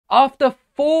After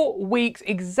 4 weeks,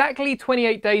 exactly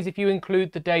 28 days if you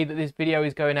include the day that this video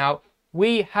is going out,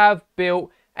 we have built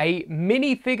a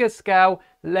minifigure scale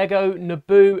Lego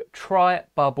Naboo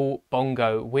Tri-Bubble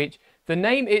Bongo, which the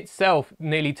name itself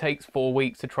nearly takes 4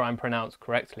 weeks to try and pronounce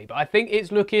correctly, but I think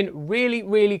it's looking really,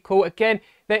 really cool. Again,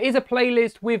 there is a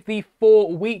playlist with the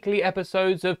 4 weekly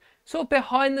episodes of sort of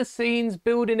behind the scenes,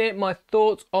 building it, my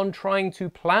thoughts on trying to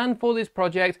plan for this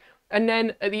project. And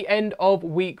then at the end of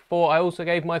week 4, I also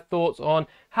gave my thoughts on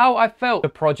how I felt the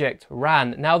project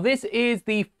ran. Now, this is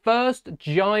the first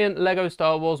giant Lego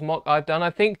Star Wars mock I've done.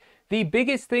 I think the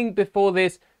biggest thing before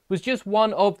this was just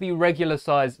one of the regular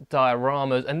size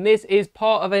dioramas. And this is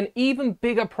part of an even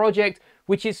bigger project,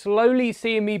 which is slowly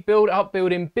seeing me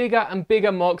building bigger and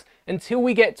bigger mocks until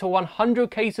we get to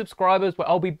 100k subscribers, where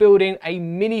I'll be building a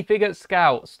minifigure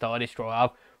scale Star Destroyer. I've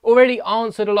already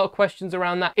answered a lot of questions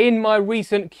around that in my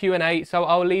recent Q&A, so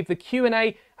I'll leave the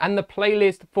Q&A and the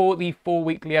playlist for the 4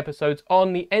 weekly episodes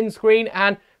on the end screen,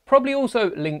 and probably also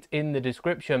linked in the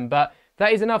description. But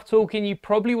that is enough talking. You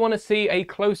probably want to see a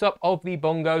close-up of the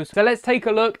bongos, so let's take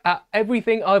a look at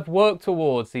everything I've worked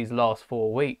towards these last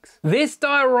 4 weeks. This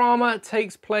diorama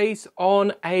takes place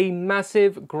on a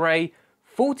massive grey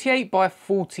 48 by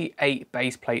 48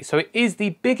 base plate, so it is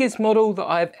the biggest model that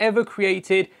I've ever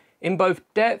created in both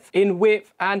depth, in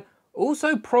width, and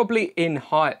also probably in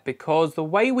height, because the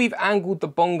way we've angled the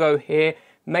bongo here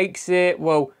makes it,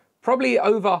 well, probably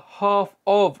over half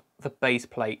of the base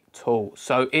plate tall.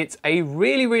 So it's a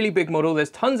really, really big model.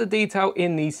 There's tons of detail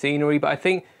in the scenery, but I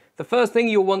think the first thing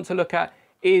you'll want to look at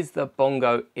is the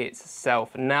bongo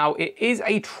itself. Now, it is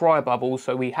a tri-bubble,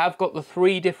 so we have got the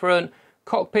 3 different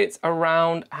cockpits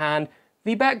around, and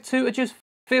the back 2 are just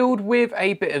filled with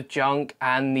a bit of junk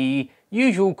and the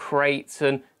usual crates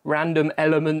and random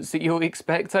elements that you'll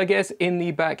expect, I guess, in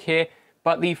the back here.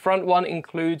 But the front one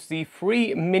includes the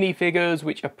 3 minifigures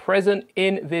which are present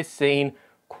in this scene: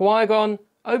 Qui-Gon,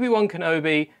 Obi-Wan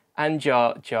Kenobi, and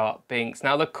Jar Jar Binks.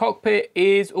 Now, the cockpit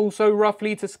is also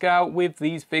roughly to scale with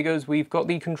these figures. We've got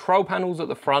the control panels at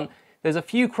the front. There's a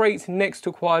few crates next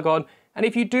to Qui-Gon, and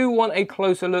if you do want a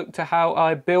closer look to how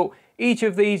I built each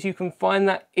of these, you can find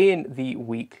that in the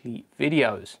weekly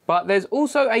videos. But there's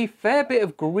also a fair bit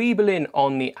of greebling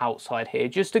on the outside here,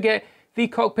 just to get the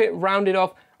cockpit rounded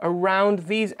off around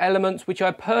these elements, which I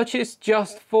purchased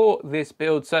just for this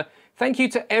build. So thank you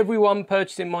to everyone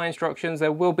purchasing my instructions.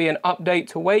 There will be an update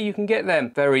to where you can get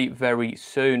them very, very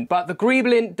soon. But the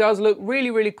greebling does look really,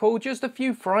 really cool. Just a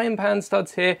few frying pan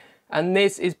studs here, and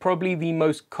this is probably the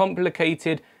most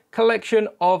complicated collection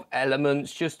of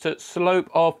elements, just to slope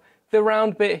off the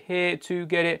round bit here to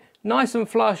get it nice and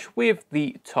flush with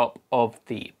the top of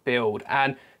the build.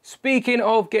 And speaking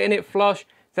of getting it flush,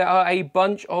 there are a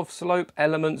bunch of slope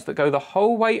elements that go the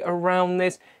whole way around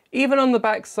this. Even on the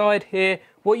back side here,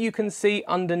 what you can see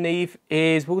underneath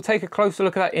is, we'll take a closer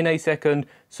look at that in a second,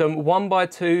 some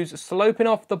 1x2s sloping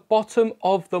off the bottom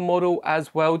of the model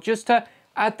as well, just to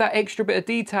add that extra bit of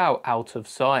detail out of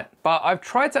sight. But I've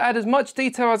tried to add as much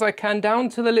detail as I can down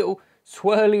to the little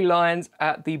swirly lines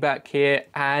at the back here,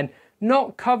 and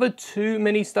not covered too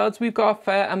many studs. We've got a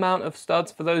fair amount of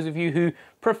studs for those of you who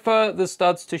prefer the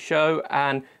studs to show,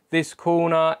 and this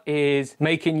corner is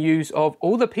making use of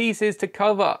all the pieces to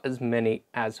cover as many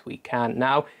as we can.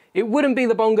 Now, it wouldn't be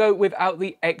the bongo without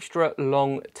the extra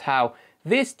long towel.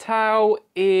 This towel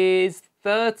is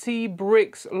 30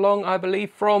 bricks long, I believe,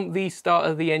 from the start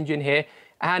of the engine here,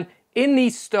 and in the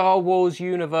Star Wars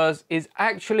universe is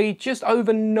actually just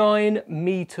over 9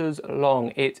 meters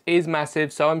long. It is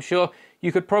massive, so I'm sure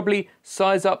you could probably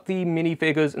size up the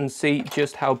minifigures and see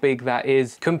just how big that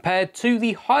is compared to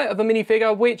the height of a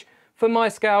minifigure, which for my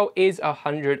scale is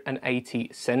 180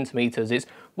 centimeters. It's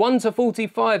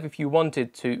 1:45 if you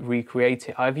wanted to recreate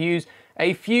it. I've used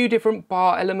a few different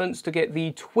bar elements to get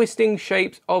the twisting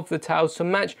shapes of the tails to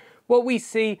match what we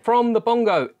see from the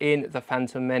bongo in The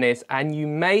Phantom Menace. And you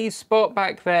may spot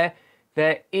back there,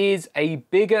 there is a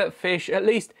bigger fish, at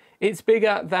least it's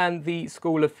bigger than the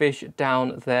school of fish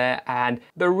down there. And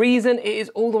the reason it is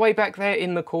all the way back there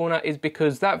in the corner is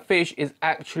because that fish is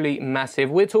actually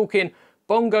massive. We're talking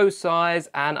bongo size,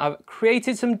 and I've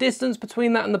created some distance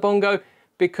between that and the bongo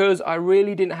because I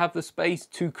really didn't have the space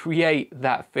to create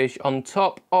that fish on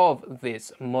top of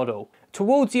this model.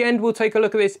 Towards the end, we'll take a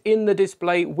look at this in the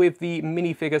display with the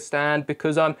minifigure stand,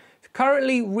 because I'm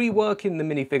currently reworking the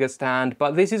minifigure stand,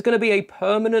 but this is going to be a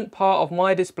permanent part of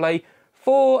my display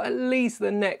for at least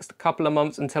the next couple of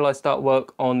months until I start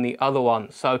work on the other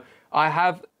one. So I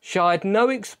have shied no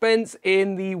expense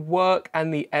in the work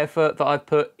and the effort that I've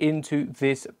put into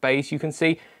this base. You can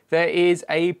see there is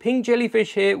a pink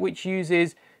jellyfish here which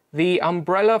uses the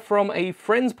umbrella from a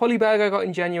friend's poly bag I got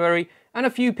in January, and a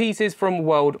few pieces from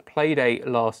World Playday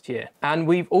last year. And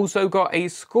we've also got a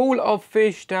school of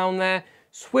fish down there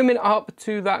swimming up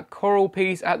to that coral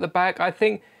piece at the back. I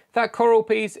think that coral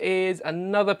piece is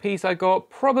another piece I got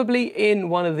probably in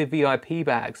one of the VIP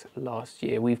bags last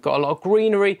year. We've got a lot of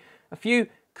greenery, a few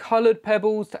coloured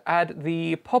pebbles to add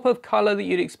the pop of colour that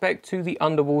you'd expect to the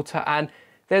underwater, and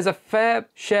there's a fair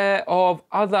share of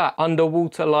other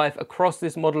underwater life across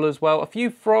this model as well. A few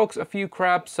frogs, a few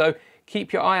crabs, so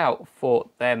keep your eye out for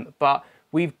them. But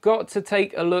we've got to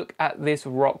take a look at this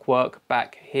rock work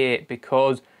back here,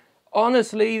 because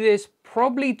honestly, this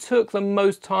probably took the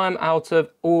most time out of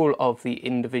all of the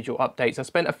individual updates. I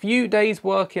spent a few days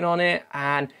working on it,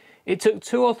 and it took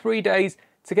 2 or 3 days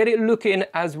to get it looking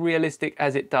as realistic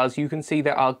as it does. You can see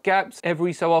there are gaps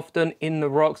every so often in the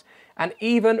rocks, and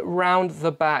even round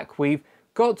the back. We've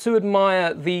got to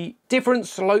admire the different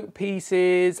slope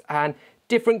pieces and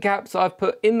different gaps I've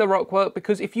put in the rock work,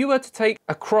 because if you were to take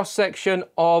a cross section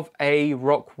of a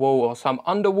rock wall or some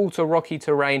underwater rocky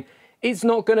terrain, it's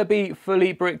not going to be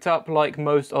fully bricked up like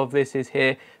most of this is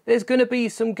here. There's going to be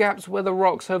some gaps where the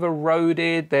rocks have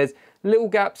eroded. There's little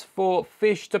gaps for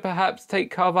fish to perhaps take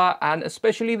cover, and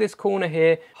especially this corner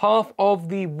here, half of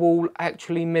the wall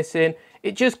actually missing.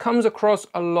 It just comes across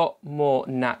a lot more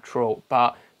natural.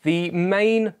 But the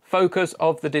main focus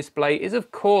of the display is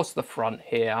of course the front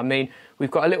here. I mean,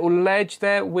 we've got a little ledge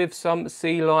there with some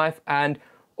sea life, and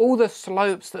all the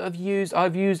slopes that I've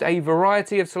used a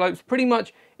variety of slopes. Pretty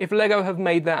much if Lego have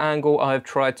made that angle, I've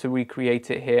tried to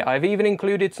recreate it here. I've even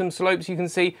included some slopes you can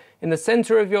see in the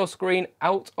center of your screen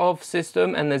out of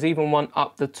system, and there's even one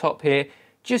up the top here,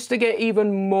 just to get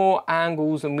even more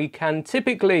angles than we can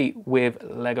typically with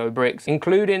Lego bricks,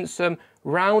 including some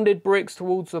rounded bricks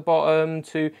towards the bottom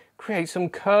to create some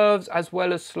curves as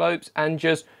well as slopes, and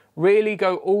just really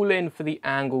go all in for the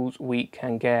angles we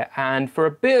can get. And for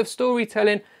a bit of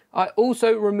storytelling, I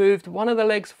also removed one of the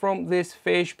legs from this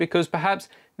fish, because perhaps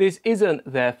this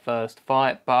isn't their first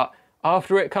fight, but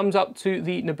after it comes up to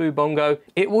the Naboo Bongo,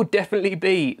 it will definitely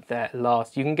be their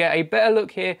last. You can get a better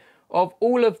look here of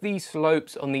all of the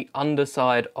slopes on the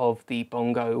underside of the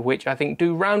Bongo, which I think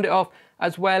do round it off,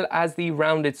 as well as the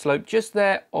rounded slope just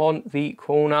there on the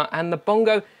corner. And the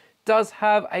Bongo does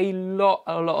have a lot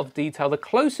of detail. The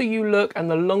closer you look and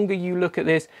the longer you look at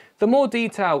this, the more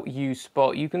detail you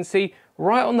spot. You can see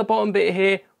right on the bottom bit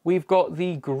here, we've got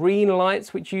the green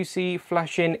lights which you see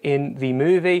flashing in the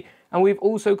movie, and we've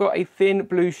also got a thin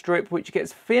blue strip which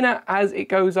gets thinner as it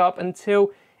goes up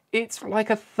until it's like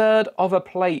 1/3 of a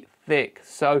plate thick.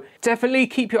 So definitely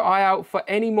keep your eye out for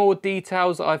any more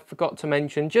details that I forgot to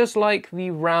mention, just like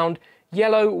the round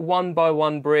yellow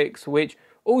 1x1 bricks, which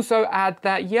also add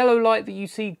that yellow light that you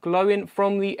see glowing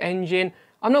from the engine.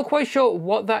 I'm not quite sure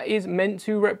what that is meant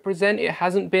to represent. It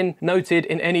hasn't been noted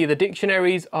in any of the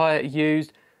dictionaries I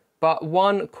used, but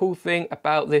one cool thing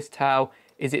about this towel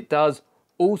is it does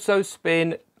also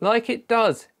spin like it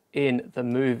does in the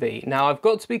movie. Now I've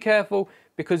got to be careful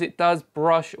because it does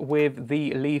brush with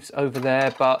the leaves over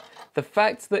there, but the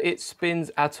fact that it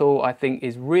spins at all I think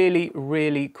is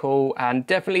really cool, and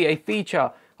definitely a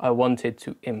feature I wanted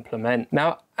to implement.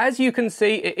 Now, as you can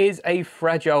see, it is a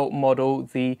fragile model.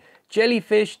 The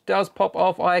jellyfish does pop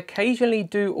off. I occasionally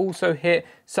do also hit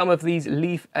some of these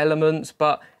leaf elements,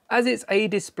 but as it's a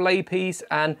display piece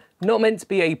and not meant to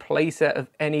be a playset of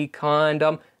any kind,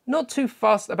 I'm not too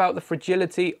fussed about the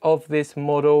fragility of this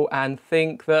model, and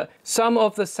think that some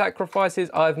of the sacrifices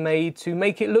I've made to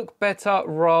make it look better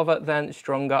rather than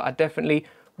stronger are definitely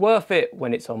worth it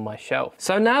when it's on my shelf.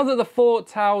 So now that the 4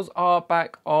 towels are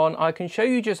back on, I can show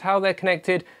you just how they're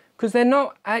connected, because they're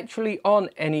not actually on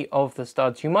any of the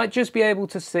studs. You might just be able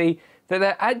to see that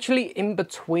they're actually in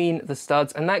between the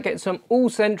studs, and that gets them all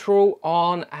central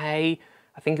on I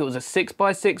think it was a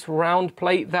 6x6 round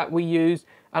plate that we used.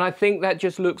 And I think that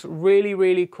just looks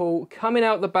really cool coming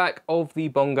out the back of the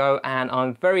Bongo, and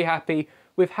I'm very happy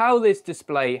with how this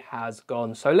display has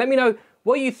gone. So let me know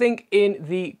what you think in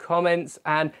the comments,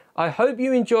 and I hope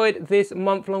you enjoyed this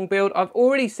month-long build. I've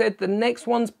already said the next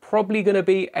one's probably going to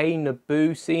be a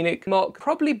Naboo scenic mock,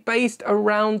 probably based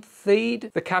around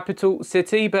Theed, the capital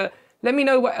city, but let me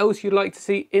know what else you'd like to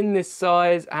see in this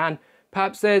size, and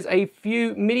perhaps there's a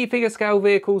few minifigure scale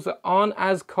vehicles that aren't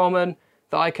as common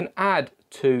that I can add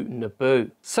to Naboo.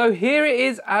 So here it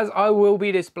is as I will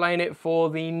be displaying it for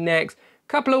the next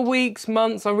couple of weeks,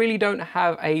 months. I really don't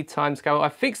have a timescale. I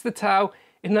fixed the towel.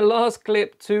 In the last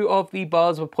clip, 2 of the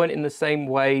bars were pointing the same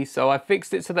way, so I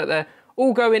fixed it so that they're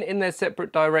all going in their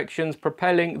separate directions,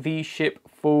 propelling the ship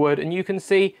forward. And you can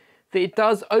see It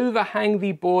does overhang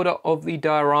the border of the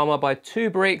diorama by 2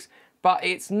 bricks, but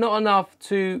it's not enough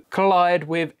to collide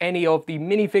with any of the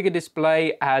minifigure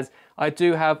display, as I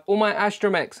do have all my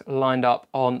astromechs lined up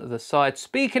on the side.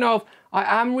 Speaking of,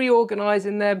 I am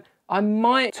reorganizing them. I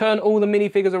might turn all the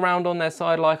minifigures around on their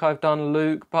side like I've done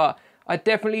Luke, but I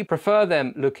definitely prefer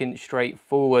them looking straight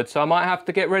forward. So I might have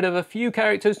to get rid of a few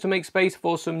characters to make space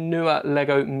for some newer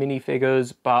Lego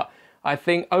minifigures, but I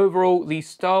think overall the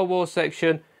Star Wars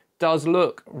section does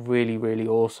look really, really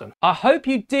awesome. I hope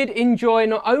you did enjoy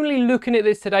not only looking at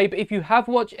this today, but if you have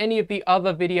watched any of the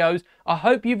other videos, I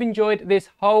hope you've enjoyed this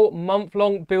whole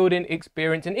month-long building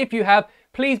experience. And if you have,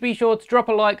 please be sure to drop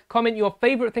a like, comment your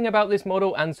favorite thing about this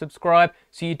model, and subscribe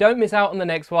so you don't miss out on the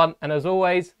next one. And as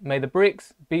always, may the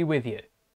bricks be with you.